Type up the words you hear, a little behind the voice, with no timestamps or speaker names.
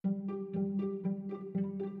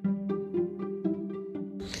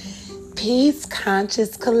Peace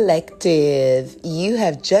Conscious Collective. You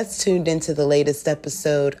have just tuned into the latest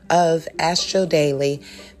episode of Astro Daily,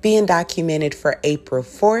 being documented for April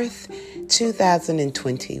 4th,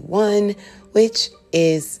 2021, which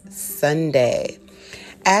is Sunday.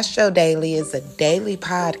 Astro Daily is a daily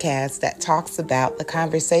podcast that talks about the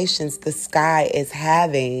conversations the sky is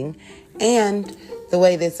having and the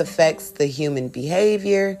way this affects the human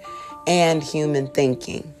behavior and human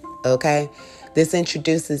thinking, okay? This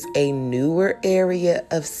introduces a newer area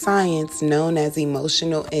of science known as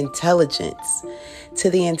emotional intelligence to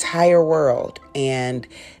the entire world. And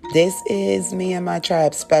this is me and my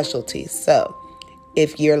tribe's specialty. So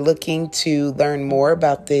if you're looking to learn more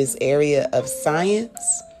about this area of science,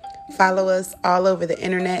 follow us all over the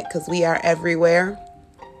internet because we are everywhere.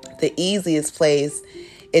 The easiest place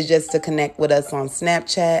is just to connect with us on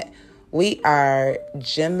Snapchat. We are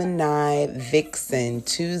Gemini Vixen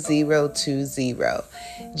 2020,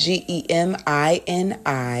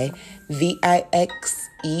 Gemini Vixen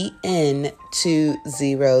 2020.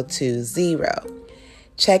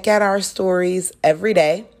 Check out our stories every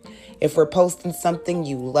day. If we're posting something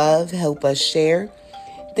you love, help us share.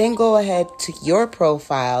 Then go ahead to your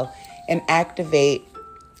profile and activate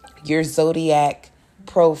your zodiac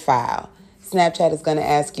profile. Snapchat is going to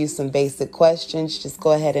ask you some basic questions. Just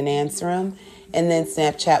go ahead and answer them. And then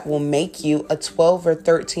Snapchat will make you a 12 or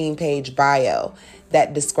 13 page bio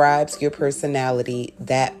that describes your personality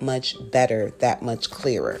that much better, that much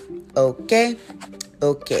clearer. Okay?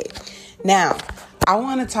 Okay. Now, I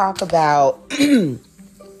want to talk about the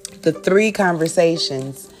 3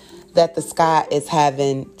 conversations that the sky is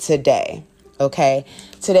having today. Okay?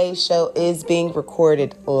 Today's show is being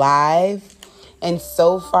recorded live. And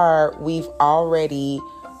so far, we've already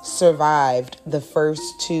survived the first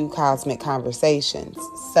 2 cosmic conversations.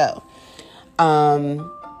 So,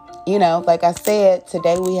 like I said,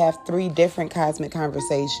 today we have 3 different cosmic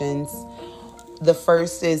conversations. The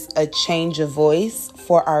first is a change of voice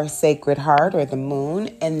for our sacred heart or the moon.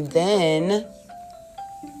 And then,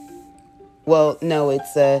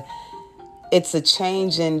 it's a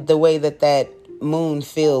change in the way that moon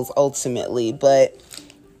feels ultimately. But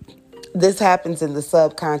this happens in the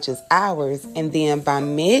subconscious hours, and then by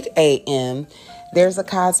mid AM, there's a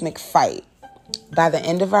cosmic fight. By the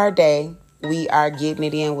end of our day, we are getting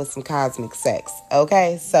it in with some cosmic sex.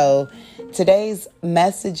 Okay, so today's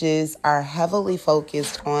messages are heavily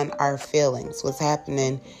focused on our feelings, what's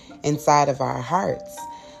happening inside of our hearts.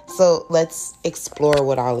 So let's explore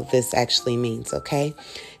what all of this actually means, okay?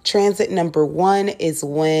 Transit number 1 is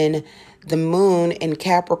when the moon in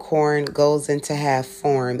Capricorn goes into half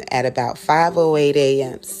form at about 5:08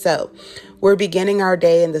 a.m. So we're beginning our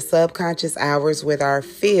day in the subconscious hours with our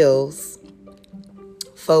feels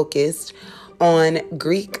focused on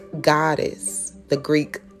Greek goddess, the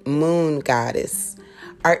Greek moon goddess,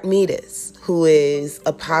 Artemis, who is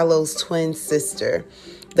Apollo's twin sister,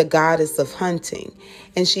 the goddess of hunting.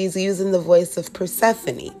 And she's using the voice of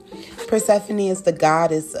Persephone. Persephone is the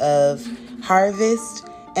goddess of harvest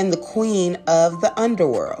and the queen of the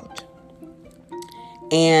underworld.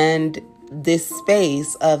 And this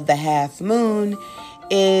space of the half moon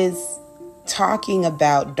is talking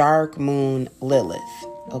about dark moon Lilith,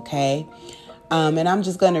 okay? And I'm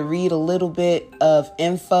just going to read a little bit of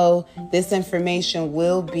info. This information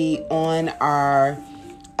will be on our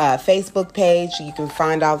Facebook page. You can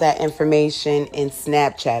find all that information in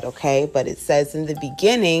Snapchat, okay? But it says in the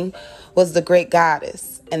beginning was the great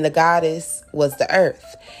goddess, and the goddess was the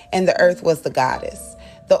earth, and the earth was the goddess.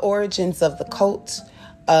 The origins of the cult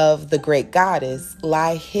of the great goddess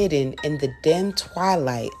lie hidden in the dim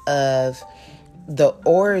twilight of of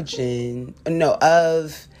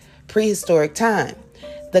prehistoric time.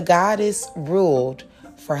 The goddess ruled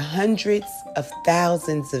for hundreds of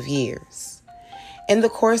thousands of years. In the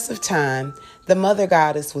course of time, the mother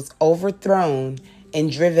goddess was overthrown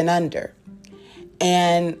and driven under.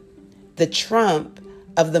 And the trump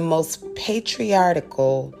of the most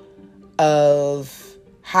patriarchal of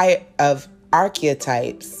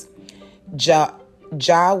archetypes,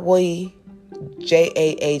 Yahweh,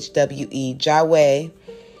 Jahwe, Yahweh,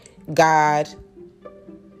 God,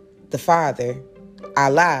 the Father,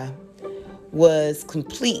 Allah, was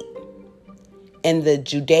complete in the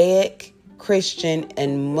Judaic, Christian,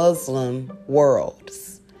 and Muslim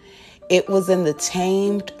worlds. It was in the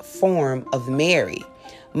tamed form of Mary,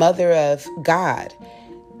 Mother of God,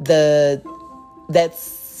 that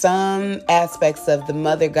some aspects of the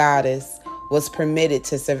Mother Goddess was permitted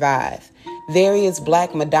to survive. Various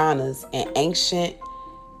Black Madonnas and ancient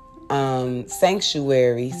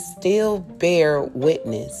sanctuaries still bear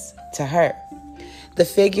witness to her. The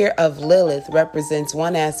figure of Lilith represents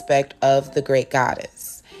one aspect of the great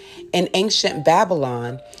goddess. In ancient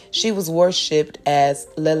Babylon, she was worshipped as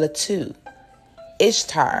Lilitu,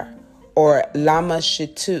 Ishtar, or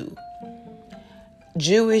Lamashtu.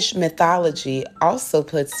 Jewish mythology also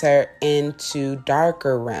puts her into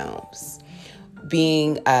darker realms,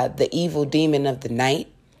 being the evil demon of the night,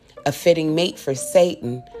 a fitting mate for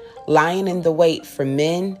Satan, lying in the wait for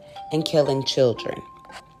men and killing children.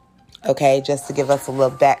 Okay, just to give us a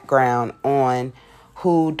little background on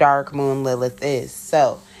who Dark Moon Lilith is.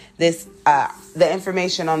 So this the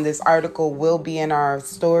information on this article will be in our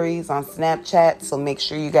stories on Snapchat, so make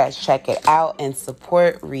sure you guys check it out and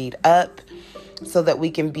support, read up, so that we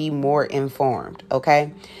can be more informed,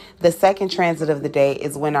 okay? The second transit of the day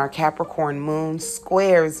is when our Capricorn moon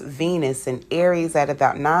squares Venus in Aries at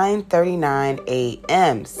about 9:39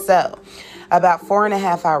 a.m. So, about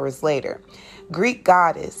 4.5 hours later, Greek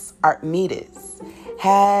goddess Artemis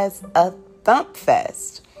has a thump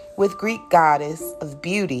fest with Greek goddess of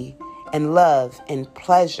beauty and love and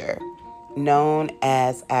pleasure known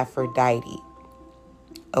as Aphrodite.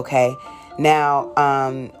 Okay, now,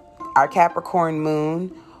 our Capricorn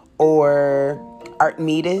moon, or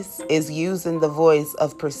Artemis, is using the voice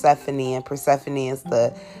of Persephone, and Persephone is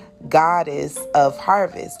the goddess of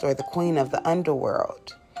harvest, or the queen of the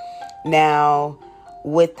underworld. Now,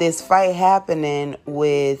 with this fight happening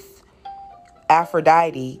with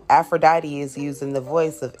Aphrodite is using the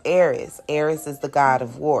voice of Ares. Ares is the god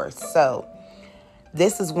of war. So,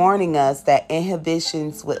 this is warning us that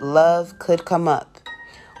inhibitions with love could come up.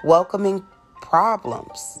 Welcoming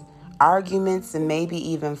problems, arguments, and maybe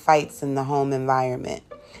even fights in the home environment.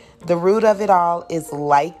 The root of it all is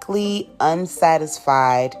likely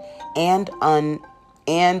unsatisfied and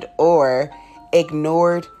or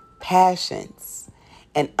ignored passions,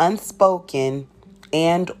 and unspoken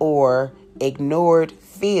and or ignored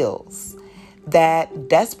feels that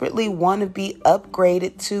desperately want to be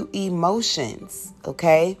upgraded to emotions,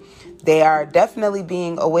 okay? They are definitely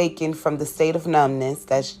being awakened from the state of numbness.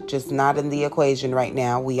 That's just not in the equation right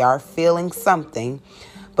now. We are feeling something.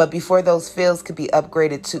 But before those feels could be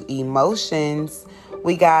upgraded to emotions,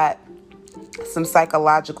 we got some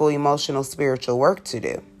psychological, emotional, spiritual work to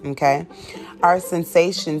do, okay? Our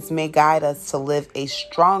sensations may guide us to live a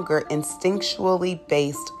stronger, instinctually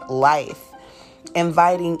based life,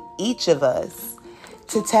 inviting each of us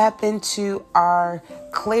to tap into our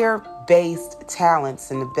clear-based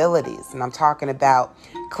talents and abilities. And I'm talking about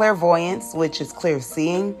clairvoyance, which is clear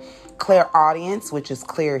seeing, clairaudience, which is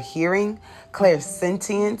clear hearing,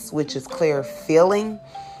 clairsentience, which is clear feeling,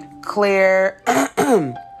 clear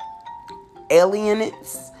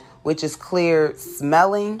alienance, which is clear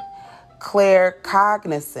smelling, clear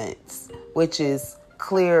cognizance, which is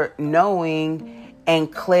clear knowing,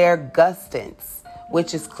 and clear gustance,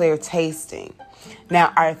 which is clear tasting.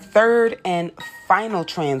 Now, our third and final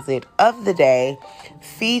transit of the day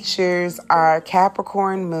features our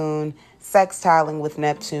Capricorn moon sextiling with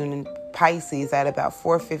Neptune and Pisces at about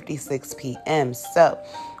 4:56 p.m. So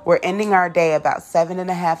we're ending our day about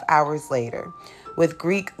 7.5 hours later with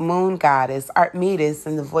Greek moon goddess Artemis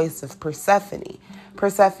in the voice of Persephone.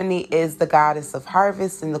 Persephone is the goddess of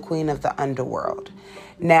harvest and the queen of the underworld.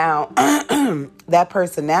 Now, that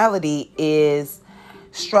personality is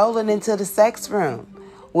strolling into the sex room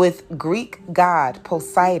with Greek god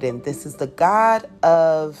Poseidon. This is the god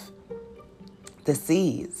of the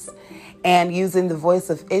seas. And using the voice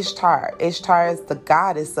of Ishtar. Ishtar is the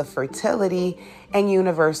goddess of fertility and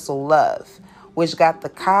universal love, which got the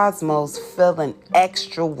cosmos feeling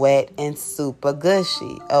extra wet and super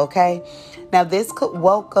gushy, okay? Now, this could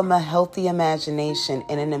welcome a healthy imagination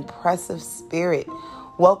and an impressive spirit,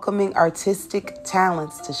 welcoming artistic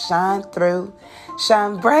talents to shine through,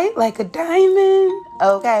 shine bright like a diamond,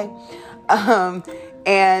 okay?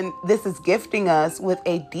 And this is gifting us with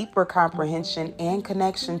a deeper comprehension and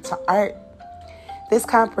connection to art. This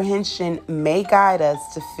comprehension may guide us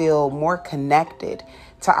to feel more connected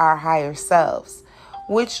to our higher selves,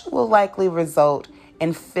 which will likely result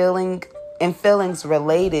in feelings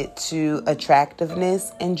related to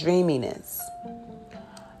attractiveness and dreaminess.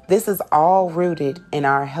 This is all rooted in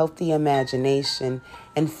our healthy imagination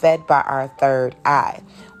and fed by our third eye,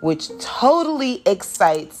 which totally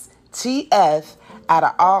excites TF out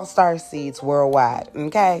of all star seeds worldwide,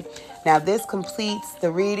 okay? Now, this completes the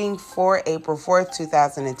reading for April 4th,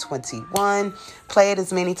 2021. Play it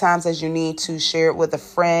as many times as you need to. Share it with a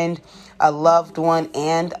friend, a loved one,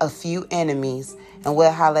 and a few enemies. And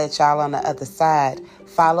we'll holler at y'all on the other side.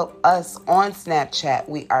 Follow us on Snapchat.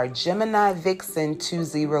 We are Gemini Vixen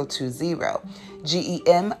 2020.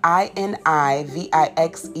 GEMINIVIXEN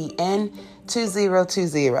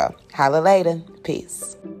 2020. Holla later.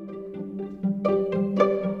 Peace.